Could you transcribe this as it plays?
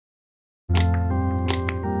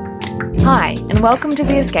Hi, and welcome to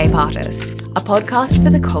The Escape Artist, a podcast for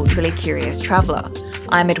the culturally curious traveller.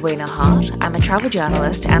 I'm Edwina Hart, I'm a travel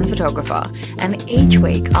journalist and photographer, and each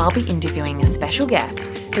week I'll be interviewing a special guest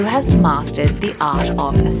who has mastered the art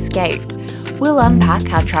of escape. We'll unpack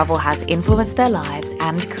how travel has influenced their lives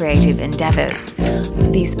and creative endeavours.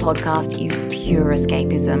 This podcast is pure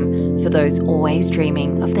escapism for those always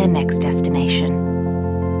dreaming of their next destination.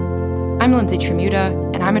 I'm Lindsey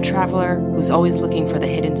Tramuta, and I'm a traveler who's always looking for the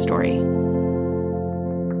hidden story.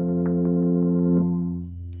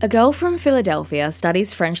 A girl from Philadelphia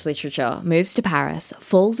studies French literature, moves to Paris,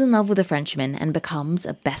 falls in love with a Frenchman, and becomes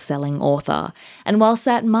a best-selling author. And whilst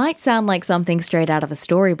that might sound like something straight out of a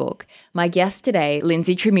storybook, my guest today,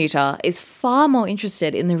 Lindsey Tramuta, is far more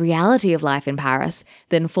interested in the reality of life in Paris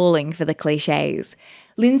than falling for the clichés.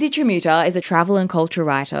 Lindsey Tramuta is a travel and culture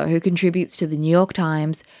writer who contributes to the New York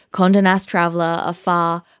Times, Condé Nast Traveler,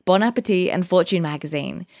 Afar, Bon Appetit and Fortune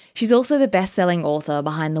magazine. She's also the best-selling author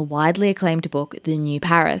behind the widely acclaimed book The New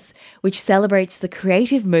Paris, which celebrates the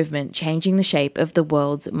creative movement changing the shape of the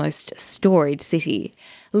world's most storied city.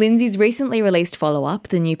 Lindsey's recently released follow-up,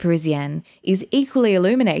 The New Parisienne, is equally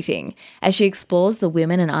illuminating as she explores the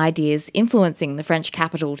women and ideas influencing the French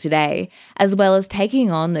capital today, as well as taking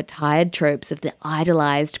on the tired tropes of the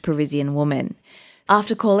idolised Parisian woman.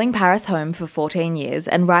 After calling Paris home for 14 years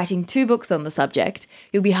and writing 2 books on the subject,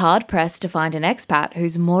 you'll be hard-pressed to find an expat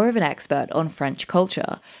who's more of an expert on French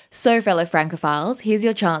culture. So, fellow Francophiles, here's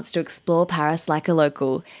your chance to explore Paris like a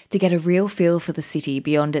local, to get a real feel for the city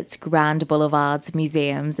beyond its grand boulevards,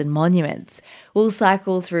 museums and monuments. We'll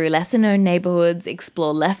cycle through lesser-known neighbourhoods,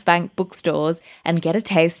 explore left-bank bookstores, and get a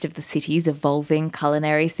taste of the city's evolving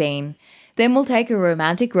culinary scene. Then we'll take a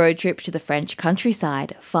romantic road trip to the French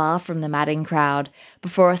countryside, far from the madding crowd,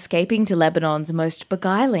 before escaping to Lebanon's most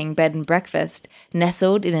beguiling bed and breakfast,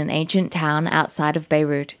 nestled in an ancient town outside of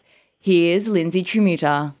Beirut. Here's Lindsey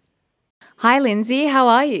Tramuta. Hi Lindsey, how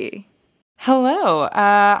are you? Hello,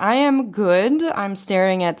 I am good. I'm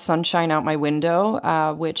staring at sunshine out my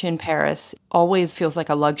window, which in Paris always feels like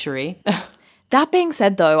a luxury. That being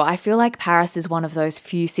said, though, I feel like Paris is one of those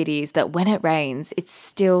few cities that when it rains, it's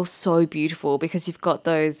still so beautiful because you've got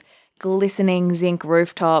those glistening zinc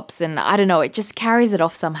rooftops and I don't know, it just carries it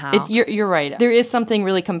off somehow. You're right. There is something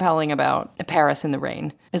really compelling about Paris in the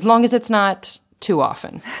rain, as long as it's not too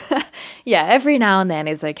often. Yeah, every now and then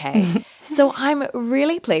is okay. So I'm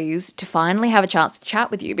really pleased to finally have a chance to chat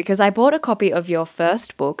with you because I bought a copy of your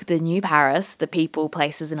first book, The New Paris, The People,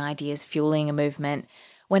 Places and Ideas Fueling a Movement,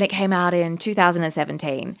 when it came out in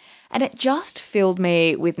 2017. And it just filled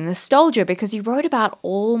me with nostalgia because you wrote about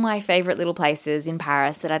all my favourite little places in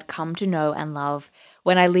Paris that I'd come to know and love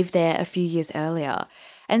when I lived there a few years earlier.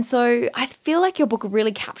 And so I feel like your book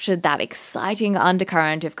really captured that exciting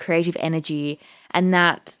undercurrent of creative energy and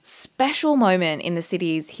that special moment in the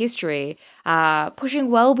city's history, pushing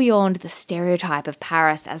well beyond the stereotype of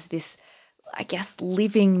Paris as this, I guess,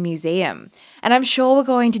 living museum. And I'm sure we're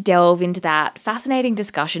going to delve into that fascinating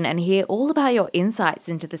discussion and hear all about your insights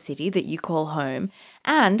into the city that you call home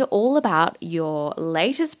and all about your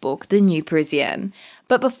latest book, The New Parisienne.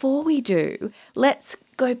 But before we do, let's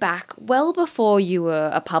go back well before you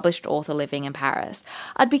were a published author living in Paris.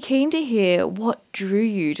 I'd be keen to hear what drew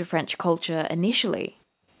you to French culture initially.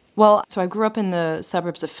 Well, so I grew up in the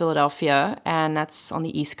suburbs of Philadelphia, and that's on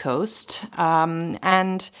the East Coast.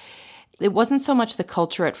 And it wasn't so much the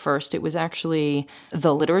culture at first, it was actually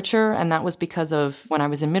the literature, and that was because of when I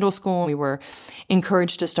was in middle school, we were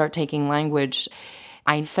encouraged to start taking language.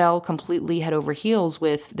 I fell completely head over heels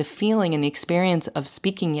with the feeling and the experience of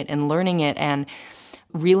speaking it and learning it and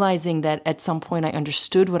realizing that at some point I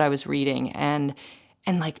understood what I was reading and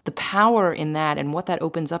like the power in that and what that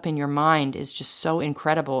opens up in your mind is just so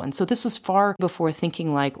incredible. And so this was far before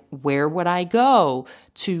thinking like, where would I go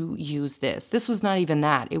to use this? This was not even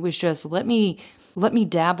that. It was just, let me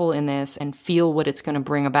dabble in this and feel what it's going to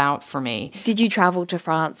bring about for me. Did you travel to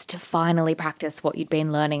France to finally practice what you'd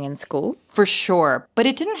been learning in school? For sure. But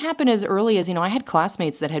it didn't happen as early as, I had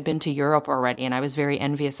classmates that had been to Europe already, and I was very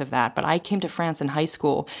envious of that. But I came to France in high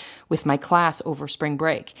school with my class over spring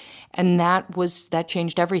break. And that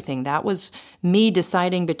changed everything. That was me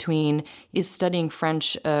deciding between, is studying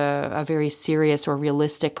French a very serious or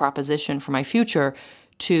realistic proposition for my future,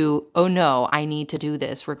 to, oh no, I need to do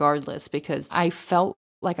this regardless, because I felt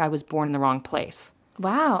like I was born in the wrong place.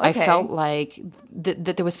 Wow, okay. I felt like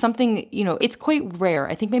that there was something, it's quite rare.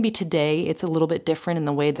 I think maybe today it's a little bit different in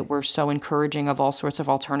the way that we're so encouraging of all sorts of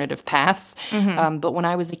alternative paths. Mm-hmm. But when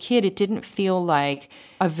I was a kid, it didn't feel like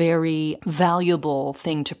a very valuable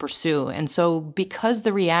thing to pursue. And so because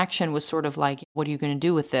the reaction was sort of like, what are you going to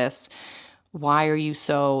do with this? why are you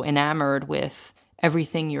so enamored with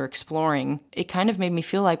everything you're exploring? It kind of made me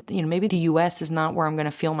feel like, maybe the US is not where I'm going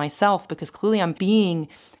to feel myself, because clearly I'm being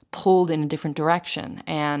pulled in a different direction.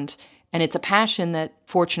 And it's a passion that,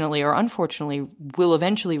 fortunately or unfortunately, will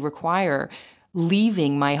eventually require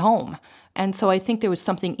leaving my home. And so I think there was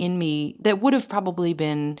something in me that would have probably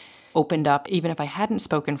been opened up even if I hadn't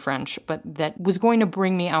spoken French, but that was going to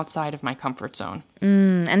bring me outside of my comfort zone.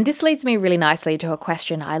 And this leads me really nicely to a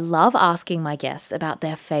question I love asking my guests about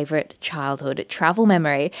their favourite childhood travel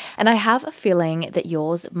memory. And I have a feeling that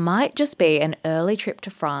yours might just be an early trip to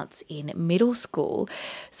France in middle school.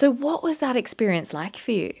 So what was that experience like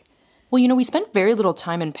for you? Well, we spent very little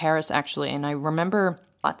time in Paris, actually, and I remember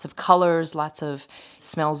lots of colors, lots of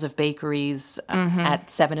smells of bakeries at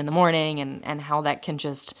 7 in the morning, and how that can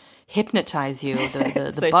just hypnotize you.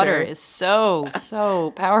 The So butter true. is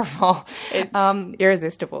so powerful. It's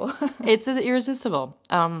irresistible. It's irresistible.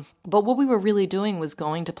 But what we were really doing was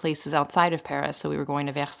going to places outside of Paris. So we were going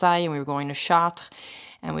to Versailles, and we were going to Chartres,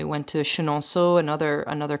 and we went to Chenonceau,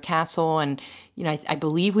 another castle, and I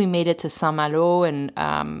believe we made it to Saint-Malo and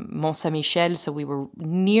Mont Saint-Michel. So we were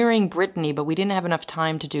nearing Brittany, but we didn't have enough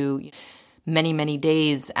time to do many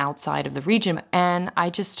days outside of the region. And I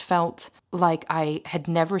just felt like I had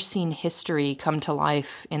never seen history come to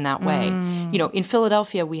life in that way. In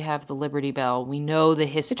Philadelphia, we have the Liberty Bell. We know the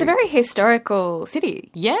history. It's a very historical city.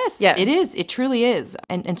 Yes, Yeah. it is. It truly is.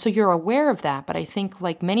 And so you're aware of that. But I think,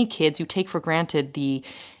 like many kids, you take for granted the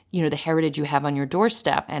heritage you have on your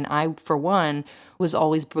doorstep. And I, for one, was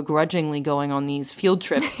always begrudgingly going on these field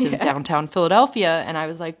trips to downtown Philadelphia. And I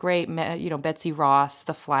was like, great, Betsy Ross,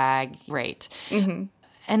 the flag, great. Mm-hmm.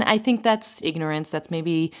 And I think that's ignorance. That's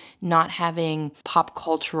maybe not having pop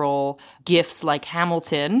cultural gifts like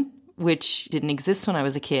Hamilton, which didn't exist when I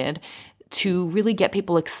was a kid, to really get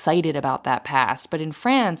people excited about that past. But in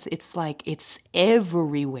France, it's like it's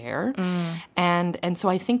everywhere. And so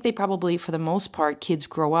I think they probably, for the most part, kids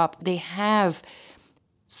grow up, they have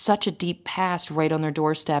such a deep past right on their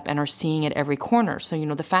doorstep and are seeing it every corner. So,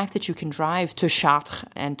 the fact that you can drive to Chartres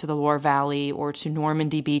and to the Loire Valley or to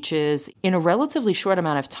Normandy beaches in a relatively short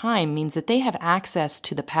amount of time means that they have access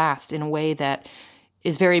to the past in a way that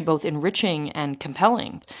is very both enriching and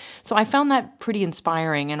compelling. So I found that pretty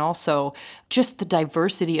inspiring, and also just the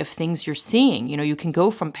diversity of things you're seeing. You can go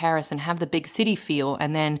from Paris and have the big city feel,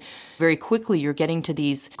 and then very quickly you're getting to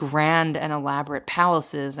these grand and elaborate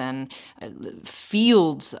palaces and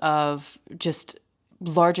fields of just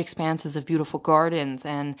large expanses of beautiful gardens,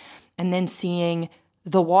 and then seeing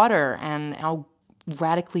the water and how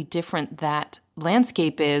radically different that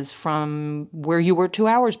landscape is from where you were 2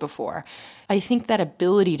 hours before. I think that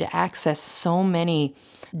ability to access so many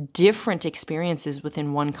different experiences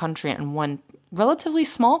within one country and one relatively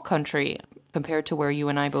small country compared to where you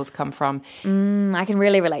and I both come from. I can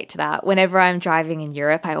really relate to that. Whenever I'm driving in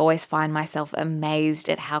Europe, I always find myself amazed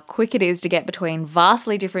at how quick it is to get between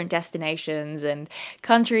vastly different destinations and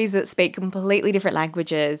countries that speak completely different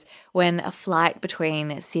languages, when a flight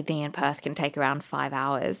between Sydney and Perth can take around 5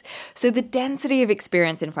 hours. So the density of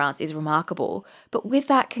experience in France is remarkable, but with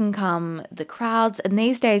that can come the crowds, and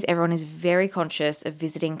these days everyone is very conscious of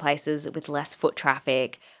visiting places with less foot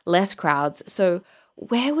traffic, less crowds. So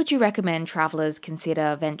where would you recommend travellers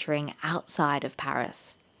consider venturing outside of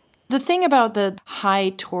Paris? The thing about the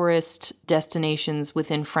high tourist destinations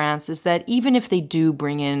within France is that even if they do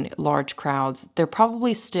bring in large crowds, they're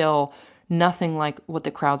probably still nothing like what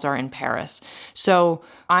the crowds are in Paris. So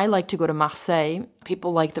I like to go to Marseille.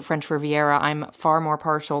 People like the French Riviera. I'm far more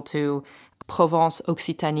partial to Provence,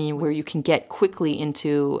 Occitanie, where you can get quickly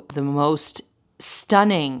into the most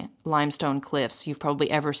stunning limestone cliffs you've probably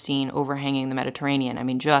ever seen overhanging the Mediterranean. I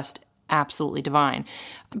mean, just absolutely divine.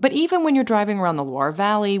 But even when you're driving around the Loire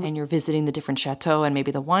Valley and you're visiting the different chateaux and maybe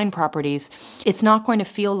the wine properties, it's not going to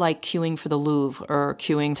feel like queuing for the Louvre or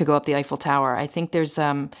queuing to go up the Eiffel Tower. I think there's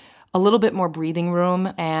a little bit more breathing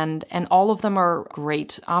room, and all of them are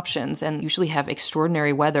great options and usually have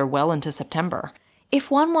extraordinary weather well into September. If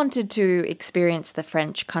one wanted to experience the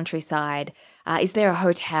French countryside, is there a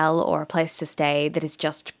hotel or a place to stay that is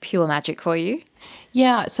just pure magic for you?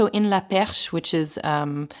 Yeah, so in La Perche, which is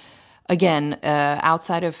again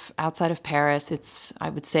outside of Paris, it's, I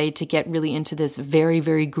would say, to get really into this very,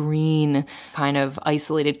 very green kind of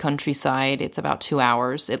isolated countryside, it's about 2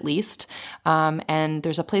 hours at least. And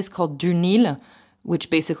there's a place called D'une Île, which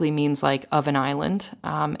basically means like of an island,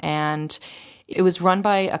 and it was run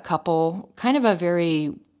by a couple, kind of a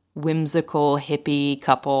very whimsical hippie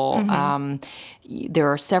couple.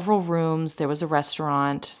 There are several rooms. There was a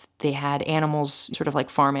restaurant. They had animals, sort of like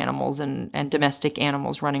farm animals and domestic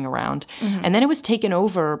animals running around. And then it was taken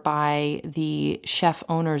over by the chef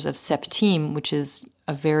owners of Septime, which is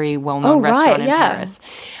a very well-known restaurant in Paris.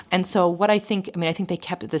 And so what I think they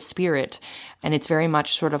kept the spirit, and it's very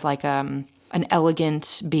much sort of like an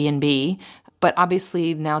elegant B&B. But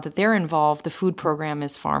obviously now that they're involved, the food program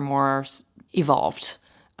is far more evolved.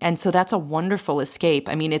 And so that's a wonderful escape.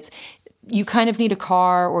 I mean, you kind of need a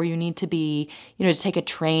car, or you need to be, to take a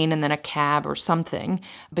train and then a cab or something,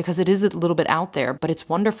 because it is a little bit out there, but it's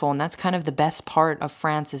wonderful. And that's kind of the best part of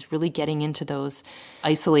France, is really getting into those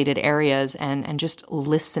isolated areas and just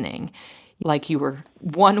listening like you were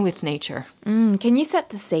one with nature. Can you set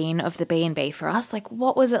the scene of the B&B for us? Like,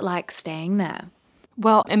 what was it like staying there?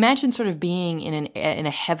 Well, imagine sort of being in a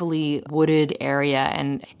heavily wooded area,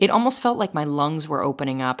 and it almost felt like my lungs were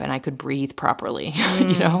opening up and I could breathe properly.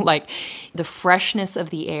 Like the freshness of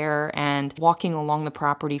the air, and walking along the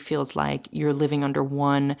property feels like you're living under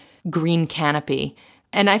one green canopy.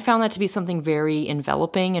 And I found that to be something very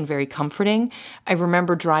enveloping and very comforting. I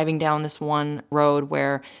remember driving down this one road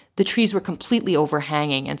where the trees were completely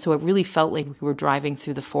overhanging, and so it really felt like we were driving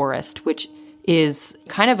through the forest, which is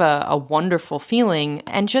kind of a wonderful feeling.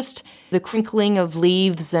 And just the crinkling of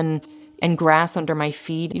leaves and grass under my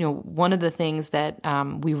feet. One of the things that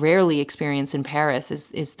we rarely experience in Paris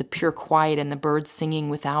is the pure quiet and the birds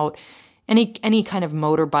singing without any kind of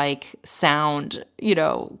motorbike sound,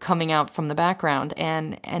 coming out from the background.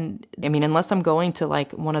 And I mean, unless I'm going to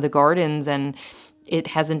like one of the gardens and it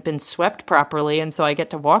hasn't been swept properly, and so I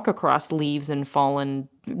get to walk across leaves and fallen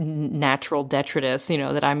natural detritus,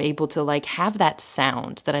 that I'm able to like have that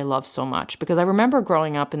sound that I love so much. Because I remember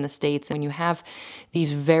growing up in the States, and you have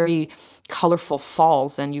these very colorful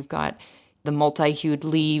falls, and you've got the multi-hued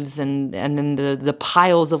leaves and then the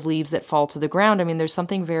piles of leaves that fall to the ground. I mean, there's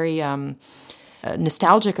something very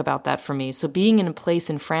nostalgic about that for me. So being in a place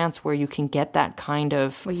in France where you can get that kind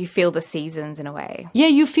of... Where you feel the seasons in a way. Yeah,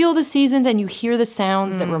 you feel the seasons and you hear the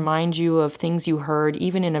sounds that remind you of things you heard,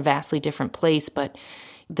 even in a vastly different place, but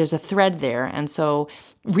there's a thread there. And so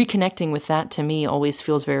reconnecting with that, to me, always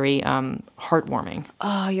feels very heartwarming.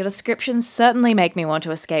 Oh, your descriptions certainly make me want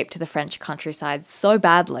to escape to the French countryside so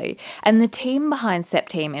badly. And the team behind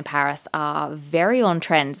Septime in Paris are very on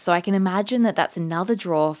trend, so I can imagine that that's another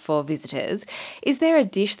draw for visitors. Is there a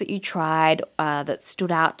dish that you tried that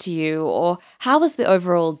stood out to you, or how was the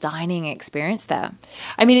overall dining experience there?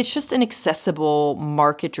 I mean, it's just an accessible,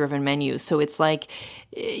 market-driven menu. So it's like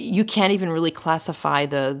you can't even really classify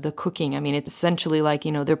the cooking. I mean, it's essentially like,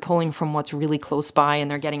 they're pulling from what's really close by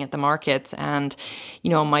and they're getting at the markets. And,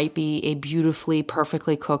 it might be a beautifully,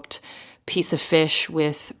 perfectly cooked piece of fish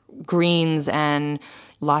with greens and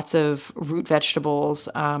lots of root vegetables.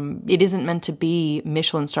 It isn't meant to be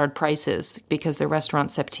Michelin-starred prices, because their restaurant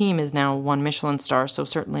Septime is now 1 Michelin star, so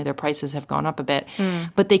certainly their prices have gone up a bit.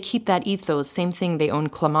 But they keep that ethos. Same thing, they own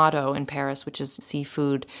Clamato in Paris, which is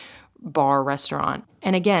seafood bar restaurant.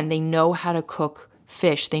 And again, they know how to cook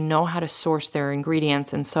fish. They know how to source their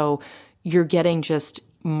ingredients. And so you're getting just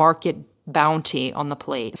market bounty on the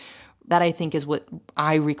plate. That, I think, is what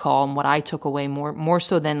I recall and what I took away more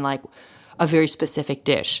so than like a very specific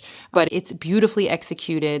dish. But it's beautifully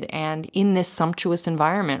executed and in this sumptuous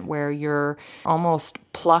environment where you're almost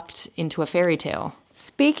plucked into a fairy tale.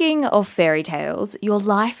 Speaking of fairy tales, your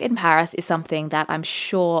life in Paris is something that I'm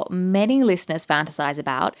sure many listeners fantasize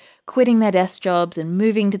about, quitting their desk jobs and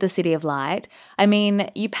moving to the City of Light. I mean,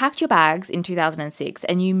 you packed your bags in 2006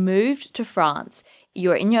 and you moved to France. You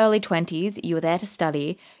were in your early 20s, you were there to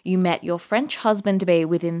study, you met your French husband-to-be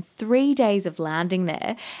within 3 days of landing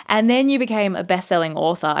there, and then you became a best-selling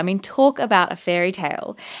author. I mean, talk about a fairy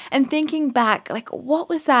tale. And thinking back, like, what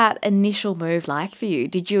was that initial move like for you?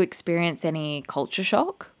 Did you experience any culture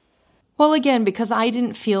shock? Well, again, because I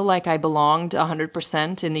didn't feel like I belonged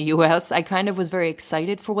 100% in the US, I kind of was very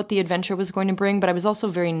excited for what the adventure was going to bring, but I was also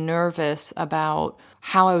very nervous about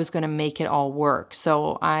how I was going to make it all work.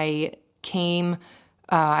 So I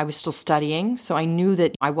was still studying, so I knew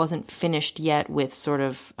that I wasn't finished yet with sort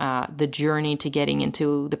of the journey to getting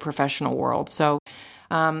into the professional world. So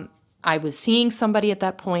I was seeing somebody at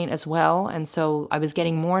that point as well, and so I was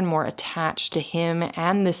getting more and more attached to him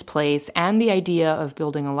and this place and the idea of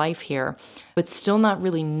building a life here, but still not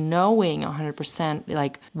really knowing 100%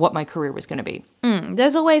 like what my career was going to be.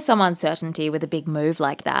 There's always some uncertainty with a big move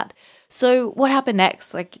like that. So what happened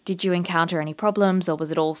next? Like, did you encounter any problems, or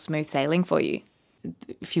was it all smooth sailing for you?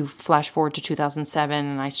 if you flash forward to 2007,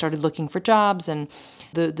 and I started looking for jobs, and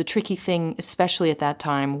the tricky thing, especially at that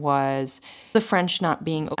time, was the French not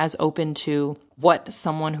being as open to what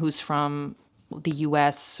someone who's from the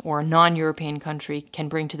US or a non-European country can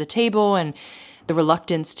bring to the table, and the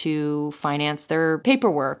reluctance to finance their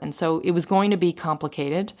paperwork. And so it was going to be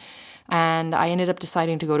complicated. And I ended up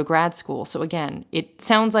deciding to go to grad school. So again, it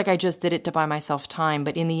sounds like I just did it to buy myself time,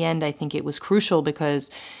 but in the end, I think it was crucial because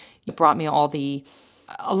it brought me a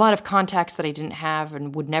lot of contacts that I didn't have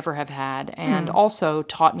and would never have had, and also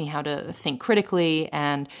taught me how to think critically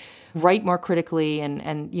and write more critically.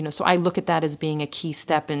 And so I look at that as being a key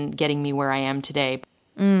step in getting me where I am today.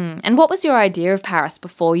 And what was your idea of Paris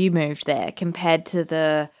before you moved there compared to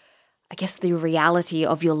the reality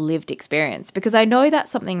of your lived experience? Because I know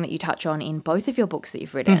that's something that you touch on in both of your books that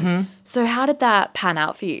you've written. Mm-hmm. So how did that pan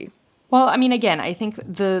out for you? Well, I mean, again, I think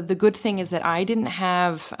the good thing is that I didn't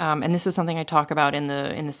have, and this is something I talk about in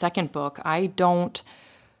the second book, I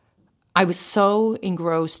was so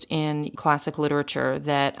engrossed in classic literature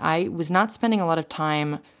that I was not spending a lot of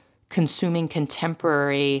time consuming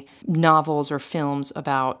contemporary novels or films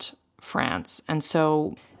about France. And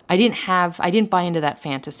so I didn't buy into that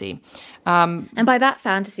fantasy. And by that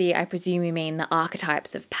fantasy, I presume you mean the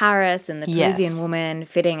archetypes of Paris and the Parisian woman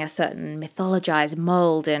fitting a certain mythologized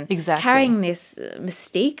mold and carrying this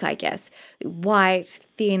mystique, I guess. White,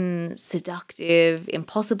 thin, seductive,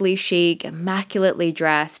 impossibly chic, immaculately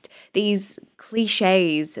dressed. These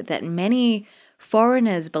cliches that many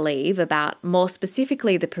foreigners believe about, more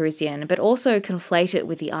specifically the Parisian, but also conflate it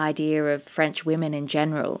with the idea of French women in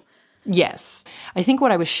general. Yes. I think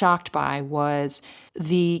what I was shocked by was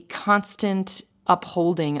the constant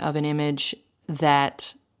upholding of an image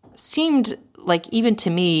that seemed like, even to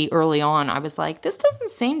me early on, I was like, this doesn't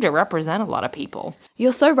seem to represent a lot of people.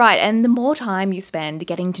 You're so right. And the more time you spend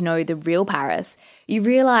getting to know the real Paris, you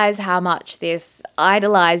realize how much this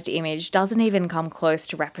idolized image doesn't even come close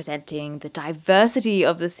to representing the diversity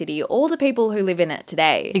of the city or the people who live in it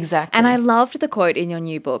today. Exactly. And I loved the quote in your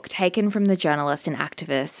new book, taken from the journalist and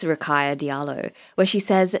activist Rokhaya Diallo, where she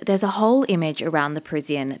says there's a whole image around the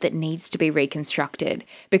Parisian that needs to be reconstructed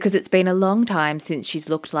because it's been a long time since she's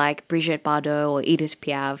looked like Brigitte Bardot or Edith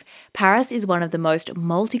Piaf. Paris is one of the most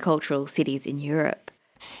multicultural cities in Europe.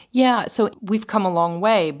 Yeah, so we've come a long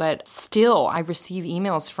way, but still I receive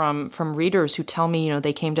emails from readers who tell me,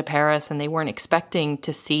 they came to Paris and they weren't expecting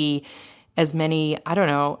to see as many,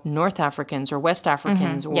 North Africans or West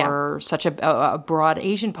Africans or such a broad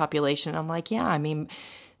Asian population. I'm like, yeah, I mean,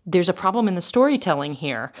 there's a problem in the storytelling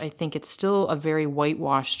here. I think it's still a very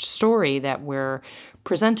whitewashed story that we're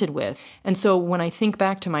presented with. And so when I think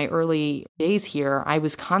back to my early days here, I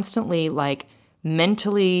was constantly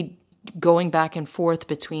mentally going back and forth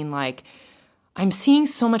between I'm seeing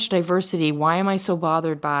so much diversity. Why am I so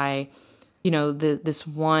bothered by, this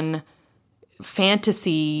one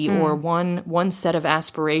fantasy or one set of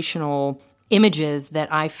aspirational images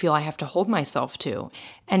that I feel I have to hold myself to?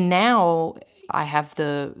 And now I have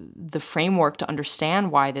the framework to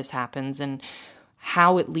understand why this happens and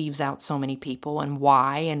how it leaves out so many people and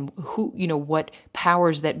why, and who, what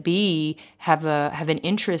powers that be have an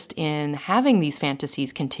interest in having these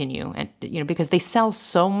fantasies continue. And, because they sell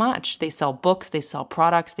so much. They sell books, they sell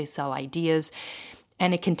products, they sell ideas,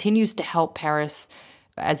 and it continues to help Paris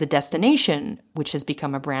as a destination, which has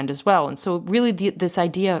become a brand as well. And so really this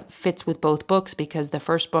idea fits with both books, because the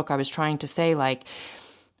first book I was trying to say,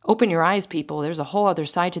 open your eyes, people. There's a whole other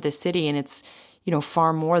side to this city, and it's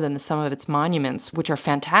far more than the sum of its monuments, which are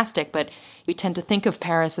fantastic. But we tend to think of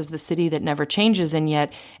Paris as the city that never changes. And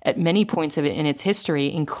yet at many points of it in its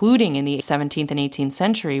history, including in the 17th and 18th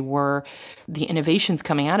century, where the innovations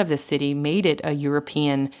coming out of this city made it a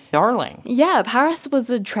European darling. Yeah, Paris was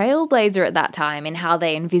a trailblazer at that time in how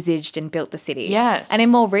they envisaged and built the city. Yes. And in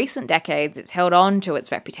more recent decades, it's held on to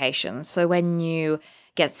its reputation. So when you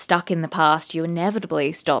get stuck in the past, you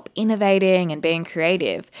inevitably stop innovating and being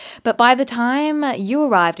creative. But by the time you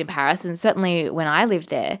arrived in Paris, and certainly when I lived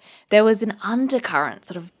there, there was an undercurrent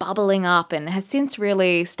sort of bubbling up and has since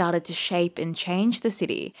really started to shape and change the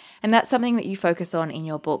city. And that's something that you focus on in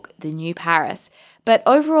your book, The New Paris. But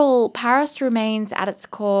overall, Paris remains at its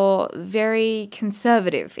core very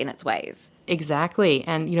conservative in its ways. Exactly.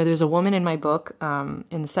 And, there's a woman in my book,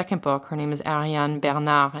 in the second book, her name is Ariane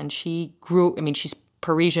Bernard, and she's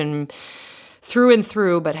Parisian through and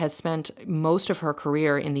through, but has spent most of her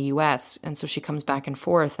career in the US. And so she comes back and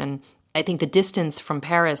forth. And I think the distance from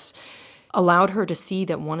Paris allowed her to see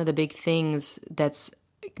that one of the big things that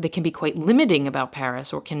can be quite limiting about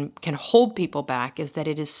Paris, or can hold people back, is that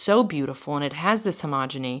it is so beautiful and it has this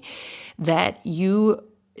homogeny that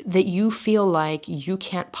that you feel like you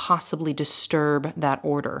can't possibly disturb that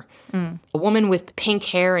order. A woman with pink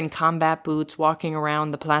hair and combat boots walking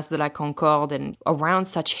around the Place de la Concorde and around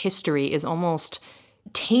such history is almost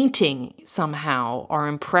tainting somehow our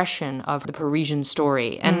impression of the Parisian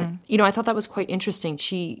story. And, I thought that was quite interesting.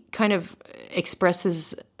 She kind of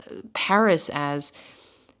expresses Paris as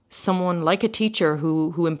someone like a teacher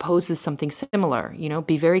who imposes something similar.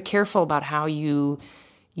 Be very careful about how you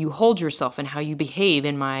hold yourself and how you behave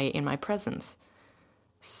in my presence.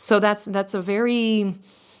 So that's a very,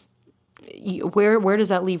 where does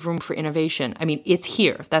that leave room for innovation? I mean, it's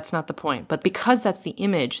here. That's not the point. But because that's the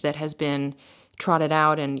image that has been trotted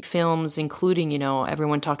out in films, including,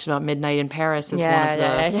 everyone talks about Midnight in Paris as one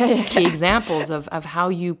of the key examples of how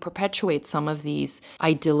you perpetuate some of these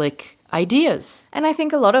idyllic ideas. And I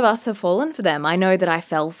think a lot of us have fallen for them. I know that I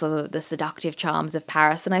fell for the seductive charms of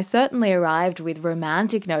Paris, and I certainly arrived with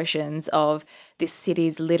romantic notions of this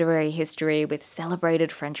city's literary history with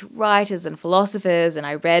celebrated French writers and philosophers, and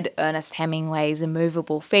I read Ernest Hemingway's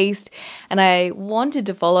Immovable Feast, and I wanted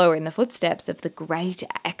to follow in the footsteps of the great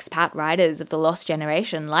expat writers of the lost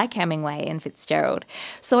generation like Hemingway and Fitzgerald.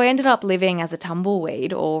 So I ended up living as a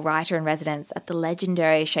tumbleweed or writer-in-residence at the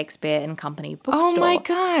legendary Shakespeare and Company bookstore. Oh my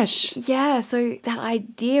gosh! Yeah, so that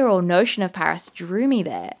idea or notion of Paris drew me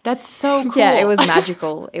there. That's so cool. Yeah, it was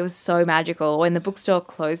magical. It was so magical. When the bookstore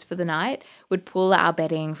closed for the night, we'd pull our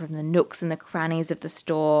bedding from the nooks and the crannies of the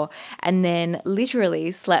store and then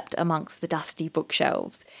literally slept amongst the dusty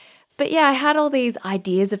bookshelves. But yeah, I had all these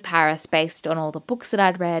ideas of Paris based on all the books that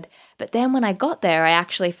I'd read, but then when I got there, I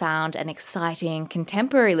actually found an exciting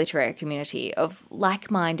contemporary literary community of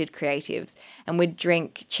like-minded creatives, and we'd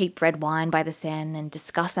drink cheap red wine by the Seine and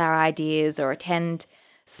discuss our ideas or attend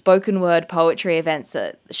spoken word poetry events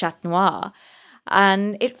at Chat Noir.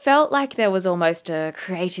 And it felt like there was almost a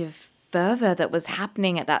creative fervor that was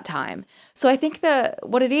happening at that time. So I think that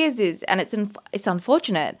what it is, and it's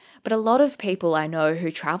unfortunate, but a lot of people I know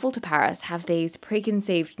who travel to Paris have these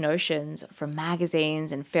preconceived notions from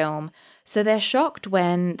magazines and film. So they're shocked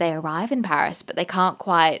when they arrive in Paris, but they can't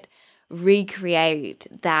quite recreate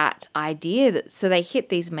that idea. So they hit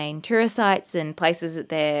these main tourist sites and places that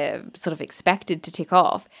they're sort of expected to tick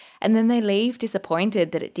off, and then they leave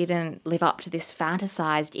disappointed that it didn't live up to this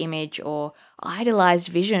fantasized image or idolized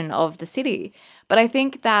vision of the city. But I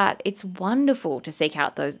think that it's wonderful to seek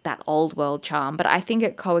out that old world charm, but I think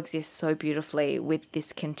it coexists so beautifully with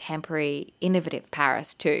this contemporary, innovative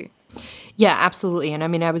Paris too. Yeah, absolutely. And I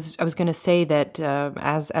mean, I was going to say that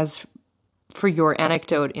as for your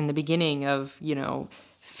anecdote in the beginning of,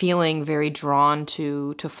 feeling very drawn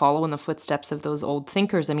to follow in the footsteps of those old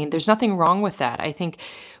thinkers. I mean, there's nothing wrong with that. I think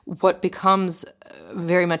what becomes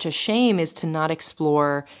very much a shame is to not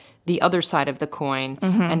explore the other side of the coin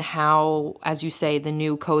and how, as you say, the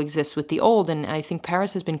new coexists with the old. And I think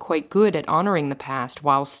Paris has been quite good at honoring the past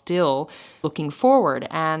while still looking forward.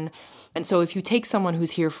 And so if you take someone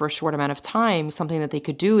who's here for a short amount of time, something that they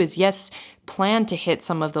could do is, yes, plan to hit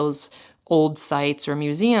some of those old sites or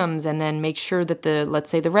museums, and then make sure that let's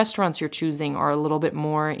say the restaurants you're choosing are a little bit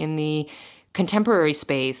more in the contemporary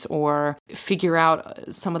space, or figure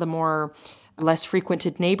out some of the more less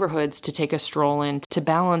frequented neighborhoods to take a stroll in to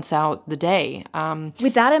balance out the day.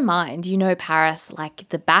 With that in mind, Paris like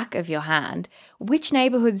the back of your hand. Which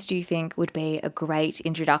neighborhoods do you think would be a great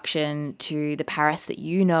introduction to the Paris that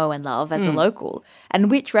you know and love as a local?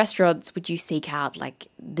 And which restaurants would you seek out, like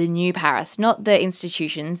the new Paris, not the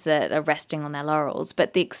institutions that are resting on their laurels,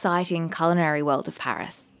 but the exciting culinary world of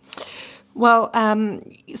Paris? Well,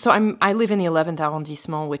 so I live in the 11th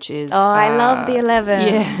arrondissement, which is... Oh, I love the 11th.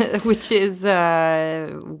 Yeah, which is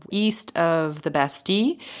east of the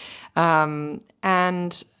Bastille.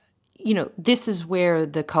 And, this is where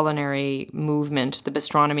the culinary movement, the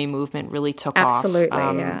gastronomy movement really took off. Absolutely,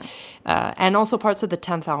 yeah. And also parts of the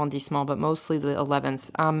 10th arrondissement, but mostly the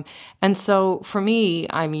 11th. And so for me,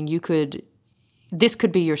 I mean, this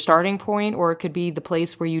could be your starting point, or it could be the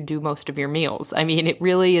place where you do most of your meals. I mean, it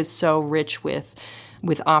really is so rich with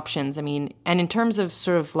options. I mean, and in terms of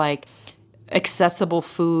sort of like accessible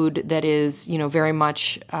food that is, very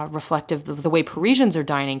much reflective of the way Parisians are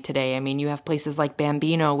dining today. I mean, you have places like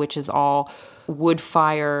Bambino, which is all wood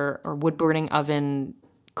fire or wood burning oven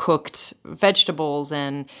cooked vegetables,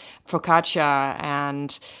 and focaccia,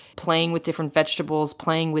 and playing with different vegetables,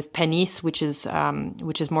 playing with panisse, which is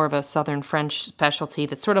more of a southern French specialty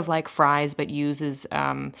that's sort of like fries but uses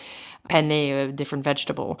penne, a different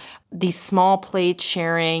vegetable. These small plates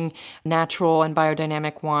sharing natural and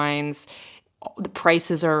biodynamic wines. the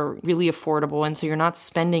prices are really affordable, and so you're not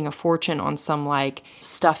spending a fortune on some like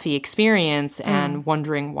stuffy experience and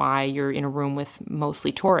wondering why you're in a room with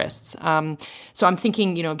mostly tourists. So I'm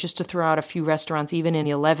thinking, just to throw out a few restaurants, even in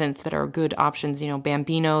the 11th, that are good options.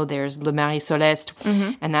 Bambino, there's Le Marie Celeste,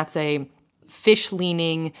 and that's a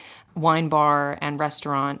fish-leaning wine bar and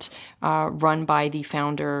restaurant run by the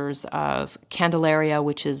founders of Candelaria,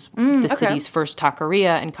 which is the city's first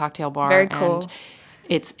taqueria and cocktail bar. Very cool. And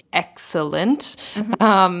it's excellent.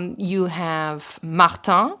 You have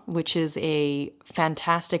Martin, which is a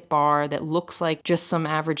fantastic bar that looks like just some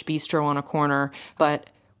average bistro on a corner, but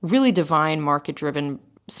really divine, market-driven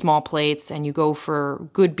small plates, and you go for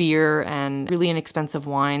good beer and really inexpensive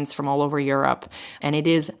wines from all over Europe. And it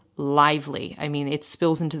is lively. I mean, it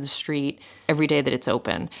spills into the street every day that it's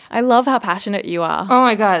open. I love how passionate you are. Oh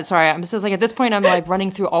my God. Sorry. I'm just like, at this point, I'm like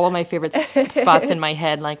running through all of my favorite spots in my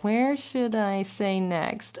head. Like, where should I say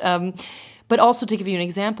next? But also to give you an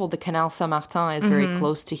example, the Canal Saint-Martin is very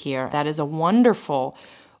close to here. That is a wonderful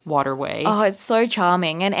waterway. Oh, it's so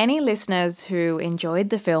charming. And any listeners who enjoyed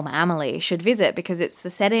the film Amelie should visit, because it's the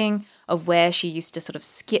setting of where she used to sort of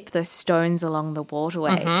skip those stones along the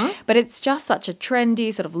waterway. But it's just such a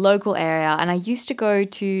trendy sort of local area. And I used to go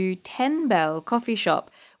to Ten Bell coffee shop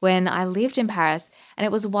when I lived in Paris, and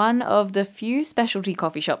it was one of the few specialty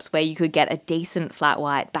coffee shops where you could get a decent flat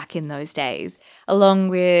white back in those days, along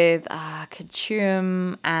with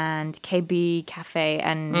Coutume and KB Cafe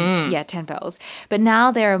and, Ten Bells. But now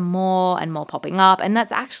there are more and more popping up, and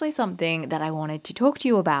that's actually something that I wanted to talk to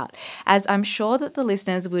you about, as I'm sure that the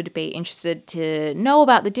listeners would be interested to know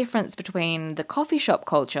about the difference between the coffee shop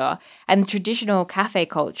culture and the traditional cafe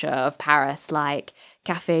culture of Paris, like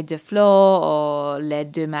Café de Flore or Les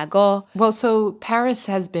Deux Magots. Well, so Paris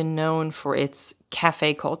has been known for its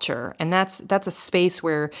cafe culture, and that's a space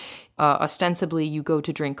where ostensibly you go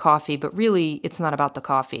to drink coffee, but really it's not about the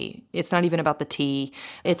coffee. It's not even about the tea.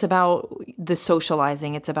 It's about the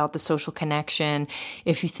socializing. It's about the social connection.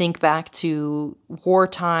 If you think back to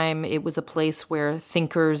wartime, it was a place where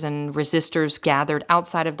thinkers and resistors gathered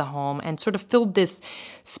outside of the home and sort of filled this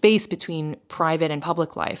space between private and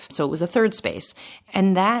public life. So it was a third space.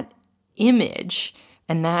 And that image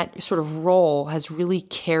and that sort of role has really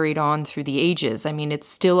carried on through the ages. I mean, it's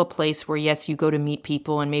still a place where, yes, you go to meet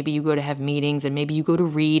people and maybe you go to have meetings and maybe you go to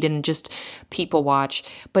read and just people watch,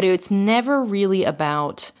 but it's never really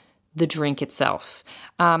about the drink itself.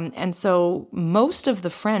 And so most of the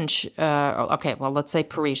French, let's say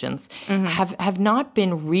Parisians, have not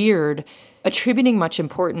been reared attributing much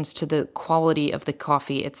importance to the quality of the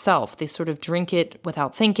coffee itself. They sort of drink it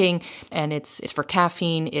without thinking, and it's for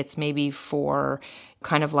caffeine. It's maybe for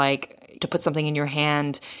kind of like to put something in your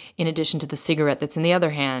hand in addition to the cigarette that's in the other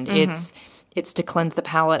hand. It's to cleanse the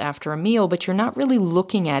palate after a meal, but you're not really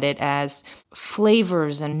looking at it as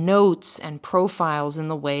flavors and notes and profiles in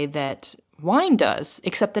the way that wine does,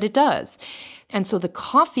 except that it does. And so the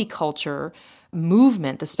coffee culture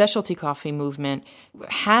movement, the specialty coffee movement,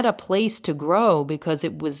 had a place to grow because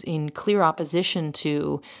it was in clear opposition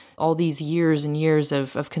to all these years and years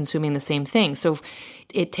of consuming the same thing. So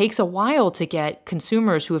it takes a while to get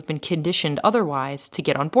consumers who have been conditioned otherwise to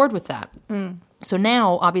get on board with that. So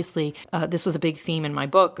now, obviously, this was a big theme in my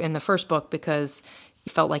book, in the first book, because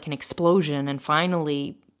it felt like an explosion. And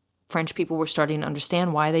finally, French people were starting to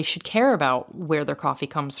understand why they should care about where their coffee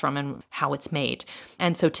comes from and how it's made.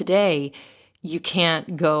 And so today, you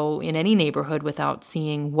can't go in any neighborhood without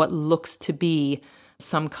seeing what looks to be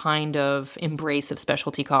some kind of embrace of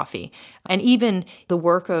specialty coffee. And even the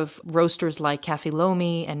work of roasters like Café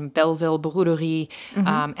Lomi and Belleville Brouderie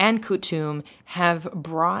and Coutume have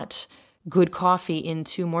brought good coffee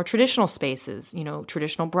into more traditional spaces,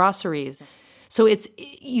 traditional brasseries. So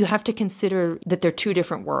you have to consider that they're two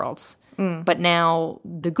different worlds. But now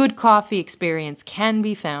the good coffee experience can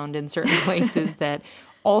be found in certain places that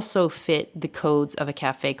also fit the codes of a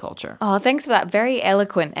cafe culture. Oh, thanks for that very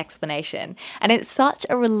eloquent explanation. And it's such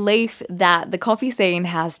a relief that the coffee scene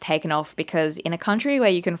has taken off, because in a country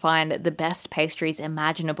where you can find the best pastries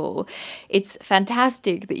imaginable, it's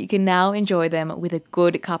fantastic that you can now enjoy them with a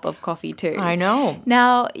good cup of coffee too. I know.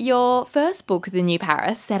 Now, your first book, The New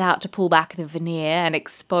Paris, set out to pull back the veneer and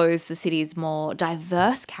expose the city's more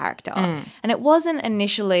diverse character. And it wasn't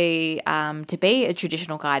initially to be a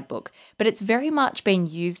traditional guidebook, but it's very much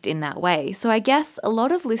been used in that way. So I guess a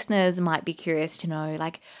lot of listeners might be curious to know,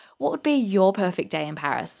 what would be your perfect day in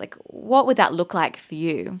Paris? What would that look like for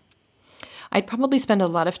you? I'd probably spend a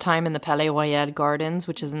lot of time in the Palais Royal Gardens,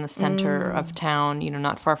 which is in the center of town,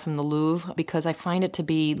 not far from the Louvre, because I find it to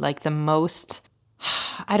be the most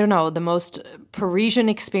I don't know, the most Parisian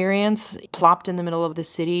experience, plopped in the middle of the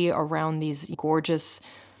city around these gorgeous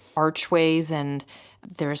archways, and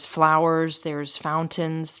there's flowers, there's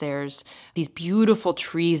fountains, there's these beautiful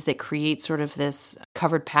trees that create sort of this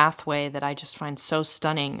covered pathway that I just find so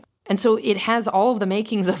stunning. And so it has all of the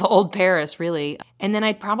makings of old Paris, really. And then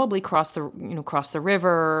I'd probably cross the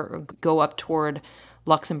river, go up toward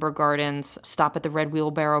Luxembourg Gardens, stop at the Red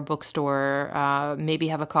Wheelbarrow bookstore, maybe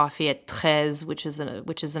have a coffee at 13, which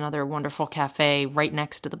is another wonderful cafe right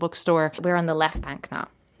next to the bookstore. We're on the left bank now.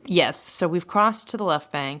 Yes, so we've crossed to the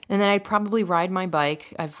left bank, and then I'd probably ride my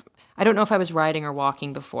bike. I don't know if I was riding or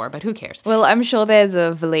walking before, but who cares? Well, I'm sure there's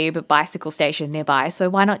a Vélib bicycle station nearby, so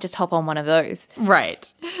why not just hop on one of those?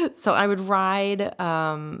 Right. So I would ride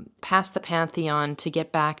past the Pantheon to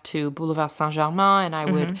get back to Boulevard Saint-Germain, and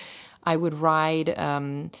I would ride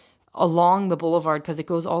along the boulevard because it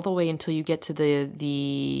goes all the way until you get to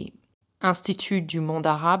the Institut du Monde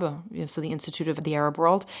Arabe, so the Institute of the Arab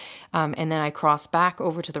World. And then I cross back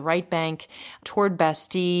over to the right bank toward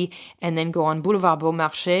Bastille and then go on Boulevard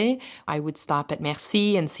Beaumarchais. I would stop at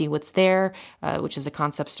Merci and see what's there, which is a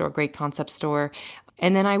concept store, great concept store.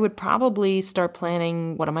 And then I would probably start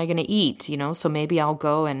planning, what am I going to eat, So maybe I'll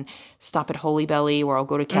go and stop at Holy Belly, or I'll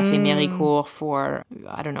go to Café Méricourt for,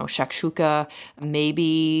 I don't know, shakshuka.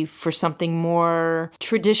 Maybe for something more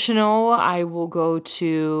traditional, I will go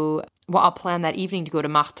to... Well, I'll plan that evening to go to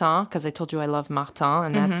Martin, because I told you I love Martin,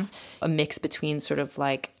 and that's a mix between sort of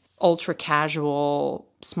like ultra casual,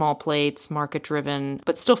 small plates, market driven,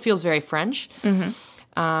 but still feels very French.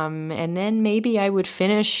 And then maybe I would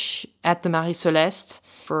finish at the Marie Celeste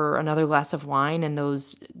for another glass of wine, and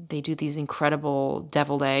they do these incredible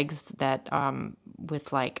deviled eggs that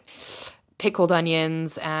with like pickled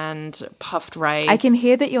onions and puffed rice. I can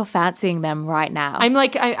hear that you're fancying them right now. I'm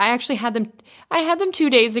like, I actually had them. I had them 2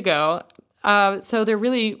 days ago, so they're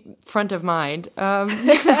really front of mind. Well,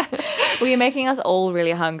 you're making us all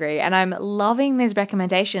really hungry, and I'm loving these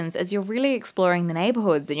recommendations as you're really exploring the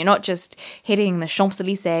neighborhoods, and you're not just hitting the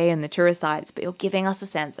Champs-Élysées and the tourist sites, but you're giving us a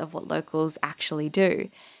sense of what locals actually do.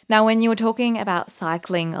 Now, when you were talking about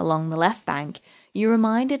cycling along the left bank, you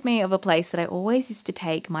reminded me of a place that I always used to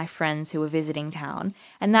take my friends who were visiting town,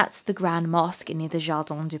 and that's the Grand Mosque near the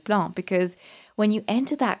Jardin du Plan, because when you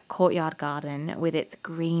enter that courtyard garden with its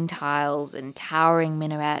green tiles and towering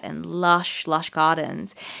minaret and lush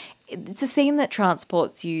gardens, it's a scene that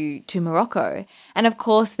transports you to Morocco. And of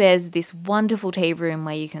course, there's this wonderful tea room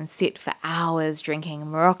where you can sit for hours drinking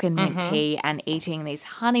Moroccan mint tea and eating these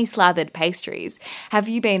honey-slathered pastries. Have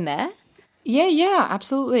you been there? Yeah,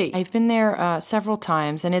 absolutely. I've been there several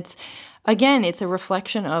times, and it's a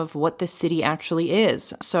reflection of what the city actually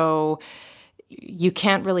is. So you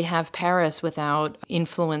can't really have Paris without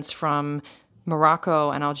influence from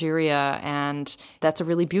Morocco and Algeria, and that's a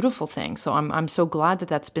really beautiful thing. So I'm so glad that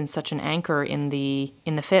that's been such an anchor in the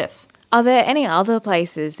fifth. Are there any other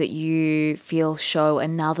places that you feel show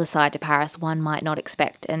another side to Paris one might not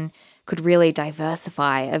expect and could really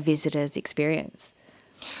diversify a visitor's experience?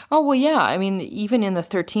 Oh, well, yeah. I mean, even in the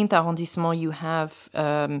 13th arrondissement, you have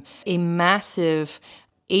a massive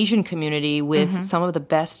Asian community with some of the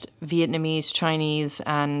best Vietnamese, Chinese,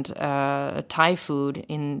 and Thai food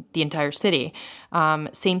in the entire city.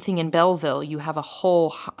 Same thing in Belleville. You have a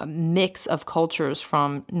whole mix of cultures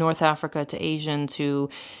from North Africa to Asian to,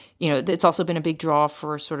 it's also been a big draw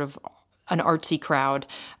for sort of an artsy crowd.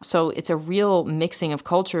 So it's a real mixing of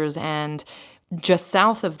cultures. And just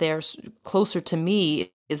south of there, closer to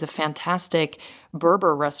me, is a fantastic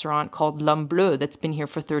Berber restaurant called L'Homme Bleu that's been here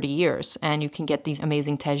for 30 years. And you can get these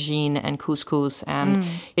amazing tagine and couscous, and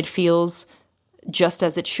it feels just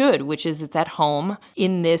as it should, which is it's at home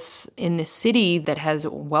in this city that has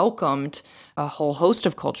welcomed a whole host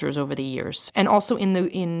of cultures over the years. And also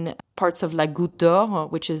in parts of La Goutte d'Or,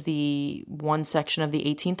 which is the one section of the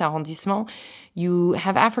 18th arrondissement, you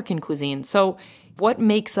have African cuisine. So what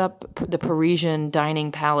makes up the Parisian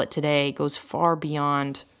dining palette today goes far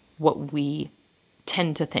beyond what we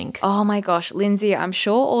tend to think. Oh my gosh, Lindsey, I'm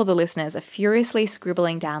sure all the listeners are furiously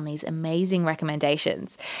scribbling down these amazing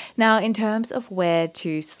recommendations. Now, in terms of where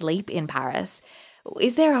to sleep in Paris,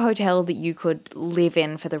 is there a hotel that you could live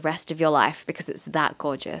in for the rest of your life because it's that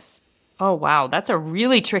gorgeous? Oh, wow. That's a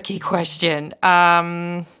really tricky question.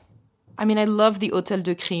 I mean, I love the Hôtel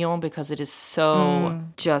de Crillon because it is so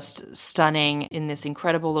just stunning in this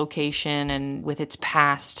incredible location, and with its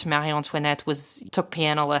past, Marie Antoinette took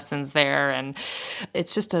piano lessons there, and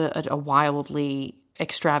it's just a wildly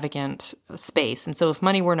extravagant space. And so if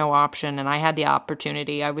money were no option and I had the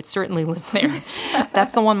opportunity, I would certainly live there.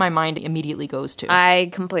 That's the one my mind immediately goes to. I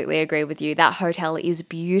completely agree with you. That hotel is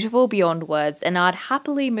beautiful beyond words, and I'd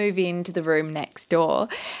happily move into the room next door.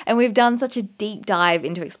 And we've done such a deep dive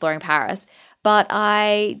into exploring Paris. But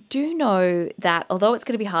I do know that although it's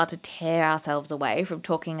going to be hard to tear ourselves away from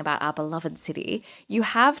talking about our beloved city, you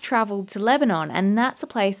have travelled to Lebanon, and that's a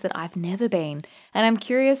place that I've never been. And I'm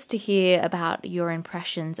curious to hear about your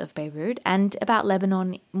impressions of Beirut and about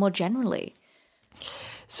Lebanon more generally.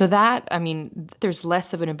 So that, I mean, there's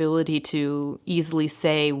less of an ability to easily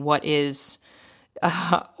say what is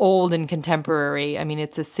old and contemporary. I mean,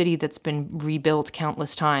 it's a city that's been rebuilt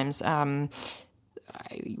countless times.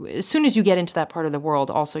 As soon as you get into that part of the world,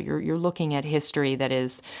 also you're looking at history that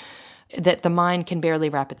the mind can barely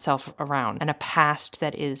wrap itself around, and a past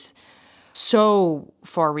that is so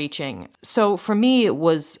far-reaching. So for me,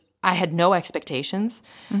 I had no expectations.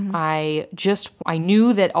 Mm-hmm. I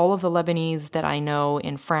knew that all of the Lebanese that I know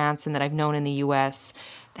in France and that I've known in the U.S.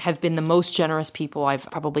 have been the most generous people I've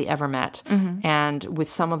probably ever met, and with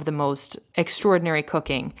some of the most extraordinary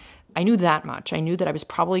cooking. I knew that much. I knew that I was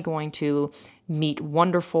probably going to meet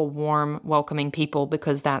wonderful, warm, welcoming people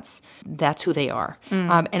because that's who they are.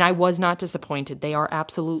 And I was not disappointed. They are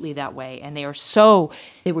absolutely that way. And they were so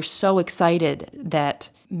excited that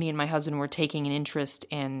me and my husband were taking an interest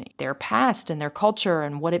in their past and their culture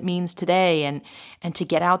and what it means today, and to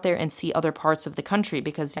get out there and see other parts of the country,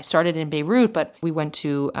 because I started in Beirut, but we went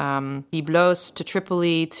to Byblos, to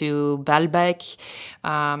Tripoli, to Baalbek.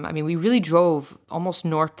 I mean, we really drove almost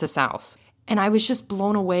north to south. And I was just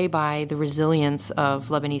blown away by the resilience of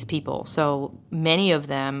Lebanese people. So many of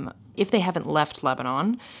them, if they haven't left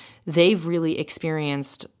Lebanon, they've really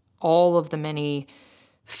experienced all of the many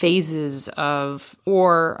phases of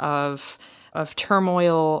war, of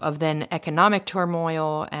turmoil, of then economic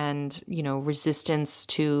turmoil, and, resistance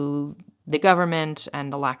to the government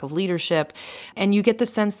and the lack of leadership. And you get the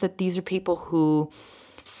sense that these are people who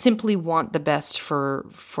simply want the best for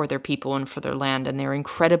their people and for their land, and they're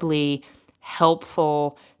incredibly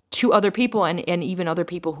helpful to other people, and even other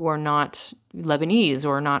people who are not Lebanese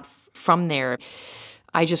or not from there.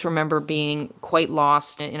 I just remember being quite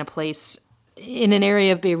lost in a place, in an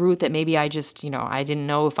area of Beirut that maybe I just, I didn't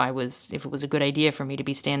know if it was a good idea for me to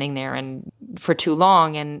be standing there and for too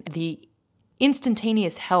long. And the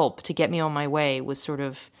instantaneous help to get me on my way was sort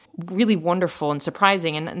of really wonderful and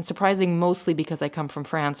surprising, and surprising mostly because I come from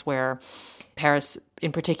France, where Paris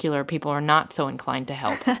in particular, people are not so inclined to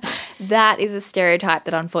help. That is a stereotype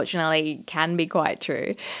that unfortunately can be quite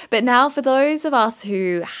true. But now, for those of us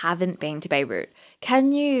who haven't been to Beirut,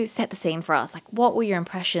 can you set the scene for us? Like, what were your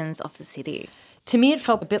impressions of the city? To me, it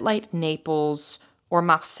felt a bit like Naples or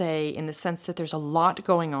Marseille, in the sense that there's a lot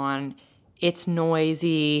going on. It's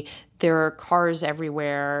noisy. There are cars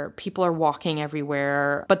everywhere. People are walking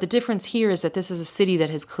everywhere. But the difference here is that this is a city that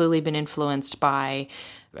has clearly been influenced by,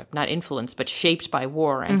 not influenced, but shaped by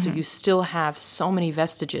war. And so you still have so many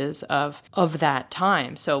vestiges of that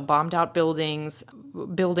time. So bombed out buildings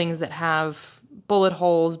that have bullet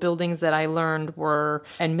holes, buildings that I learned were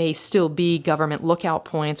and may still be government lookout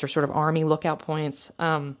points or sort of army lookout points,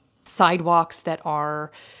 sidewalks that are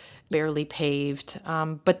barely paved.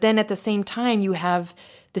 But then at the same time, you have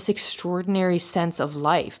this extraordinary sense of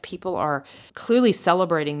life. People are clearly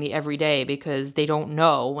celebrating the everyday because they don't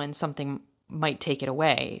know when something might take it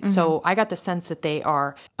away. So I got the sense that they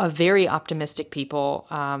are a very optimistic people.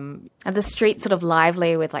 Are the streets sort of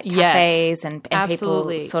lively with like cafes and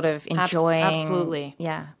people sort of enjoying? Absolutely.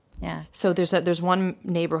 Yeah. Yeah. So there's one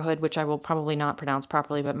neighborhood, which I will probably not pronounce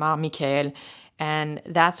properly, but Mar Michael. And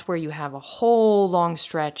that's where you have a whole long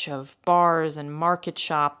stretch of bars and market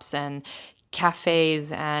shops and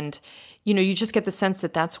cafes, and you just get the sense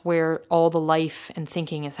that that's where all the life and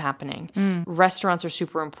thinking is happening. Restaurants are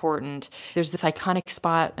super important. There's this iconic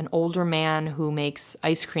spot, an older man who makes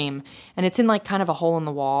ice cream, and it's in like kind of a hole in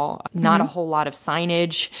the wall, not a whole lot of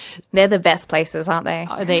signage. They're the best places, aren't they?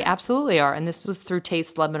 They absolutely are. And this was through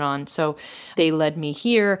Taste Lebanon. So they led me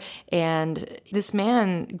here, and this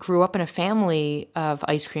man grew up in a family of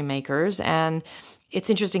ice cream makers, and it's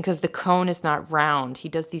interesting because the cone is not round. He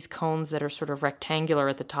does these cones that are sort of rectangular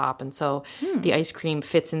at the top. And so the ice cream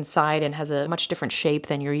fits inside and has a much different shape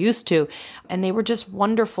than you're used to. And they were just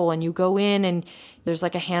wonderful. And you go in and there's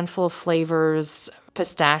like a handful of flavors: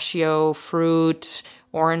 pistachio, fruit,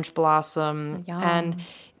 orange blossom. Yum.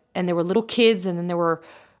 And there were little kids, and then there were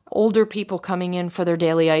older people coming in for their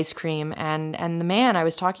daily ice cream. And the man, I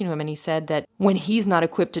was talking to him, and he said that when he's not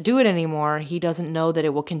equipped to do it anymore, he doesn't know that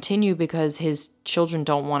it will continue because his children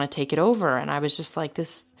don't want to take it over. And I was just like,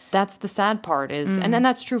 that's the sad part is, and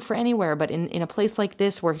that's true for anywhere, but in a place like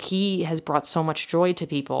this where he has brought so much joy to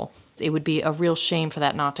people, it would be a real shame for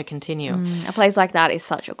that not to continue. A place like that is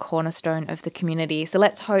such a cornerstone of the community. So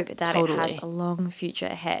let's hope that Totally. it has a long future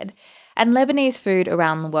ahead. And Lebanese food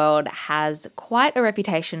around the world has quite a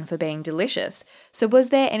reputation for being delicious. So was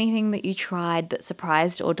there anything that you tried that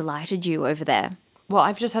surprised or delighted you over there? Well,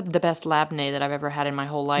 I've just had the best labneh that I've ever had in my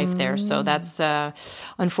whole life there. So that's,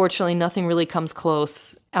 unfortunately, nothing really comes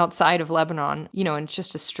close outside of Lebanon. You know, and it's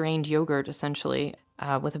just a strained yogurt, essentially,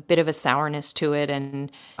 with a bit of a sourness to it.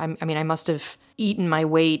 And I must have eaten my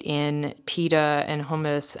weight in pita and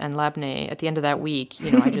hummus and labneh at the end of that week.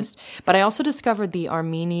 You know, but I also discovered the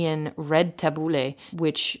Armenian red tabbouleh,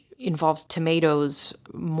 which involves tomatoes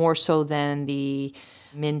more so than the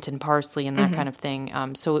mint and parsley and that kind of thing.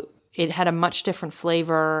 So it had a much different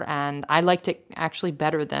flavor, and I liked it actually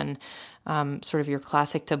better than sort of your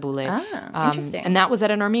classic tabbouleh. Interesting. And that was at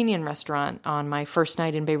an Armenian restaurant on my first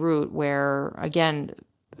night in Beirut, where, again,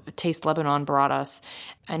 Taste Lebanon brought us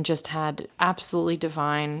and just had absolutely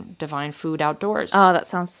divine food outdoors. Oh, that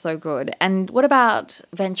sounds so good. And what about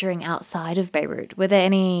venturing outside of Beirut? Were there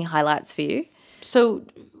any highlights for you? So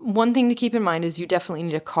one thing to keep in mind is you definitely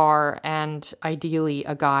need a car and ideally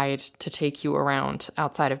a guide to take you around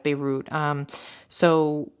outside of Beirut.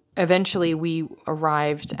 So eventually we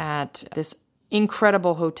arrived at this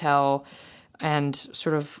incredible hotel and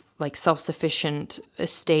sort of like self-sufficient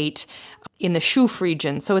estate in the Shuf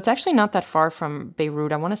region. So it's actually not that far from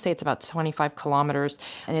Beirut. I want to say it's about 25 kilometers,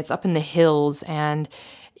 and it's up in the hills, and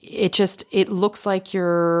it looks like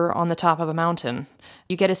you're on the top of a mountain.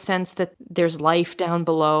 You get a sense that there's life down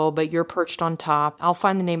below, but you're perched on top. I'll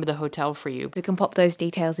find the name of the hotel for you. We can pop those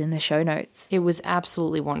details in the show notes. It was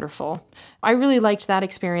absolutely wonderful. I really liked that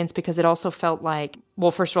experience because it also felt like,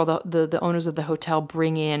 well, first of all, the owners of the hotel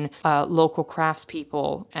bring in local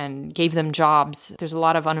craftspeople and gave them jobs. There's a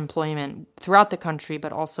lot of unemployment throughout the country,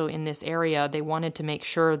 but also in this area, they wanted to make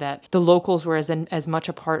sure that the locals were as much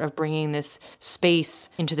a part of bringing this space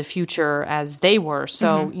into the future as they were.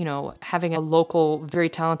 So, you know, having a local, very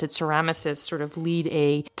talented ceramicist sort of lead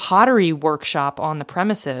a pottery workshop on the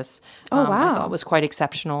premises, wow. I thought was quite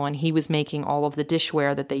exceptional. And he was making all of the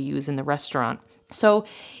dishware that they use in the restaurant. So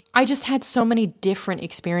I just had so many different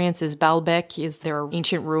experiences. Baalbek is their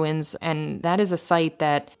ancient ruins, and that is a site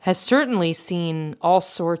that has certainly seen all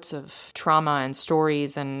sorts of trauma and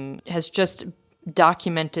stories and has just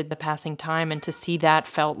documented the passing time, and to see that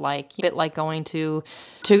felt like a bit like going to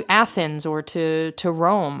Athens or to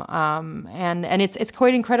Rome, and it's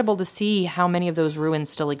quite incredible to see how many of those ruins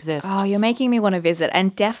still exist. Oh, you're making me want to visit,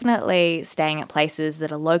 and definitely staying at places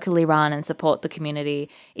that are locally run and support the community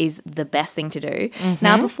is the best thing to do.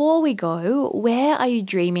 Now, before we go, where are you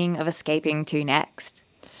dreaming of escaping to next?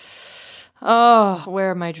 Oh, where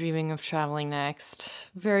am I dreaming of traveling next?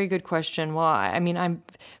 Very good question. Well, I mean,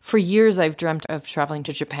 for years I've dreamt of traveling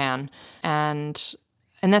to Japan, and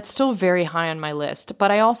that's still very high on my list. But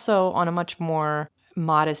I also, on a much more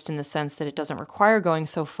modest in the sense that it doesn't require going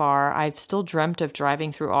so far, I've still dreamt of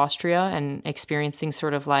driving through Austria and experiencing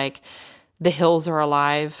sort of like the hills are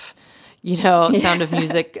alive, you know, Sound of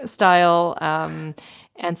Music style.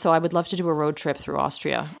 And so I would love to do a road trip through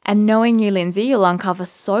Austria. And knowing you, Lindsey, you'll uncover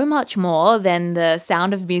so much more than the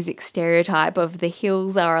Sound of Music stereotype of the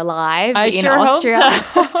hills are alive in Austria.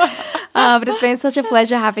 Hope so. But it's been such a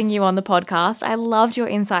pleasure having you on the podcast. I loved your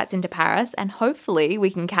insights into Paris, and hopefully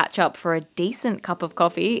we can catch up for a decent cup of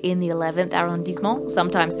coffee in the 11th arrondissement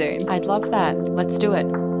sometime soon. I'd love that. Let's do it.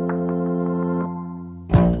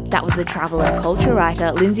 That was the travel and culture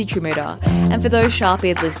writer, Lindsey Tramuta. And for those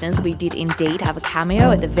sharp-eared listeners, we did indeed have a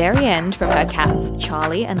cameo at the very end from her cats,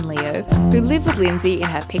 Charlie and Leo, who live with Lindsey in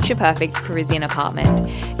her picture-perfect Parisian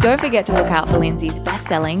apartment. Don't forget to look out for Lindsey's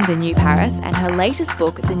best-selling The New Paris and her latest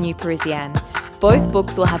book, The New Parisienne. Both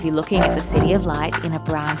books will have you looking at the City of Light in a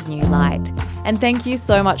brand new light. And thank you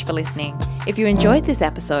so much for listening. If you enjoyed this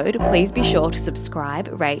episode, please be sure to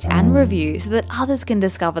subscribe, rate and review so that others can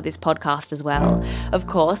discover this podcast as well. Of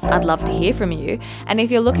course, I'd love to hear from you. And if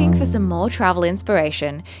you're looking for some more travel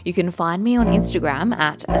inspiration, you can find me on Instagram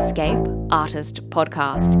at Escape Artist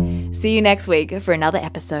Podcast. See you next week for another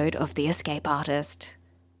episode of The Escape Artist.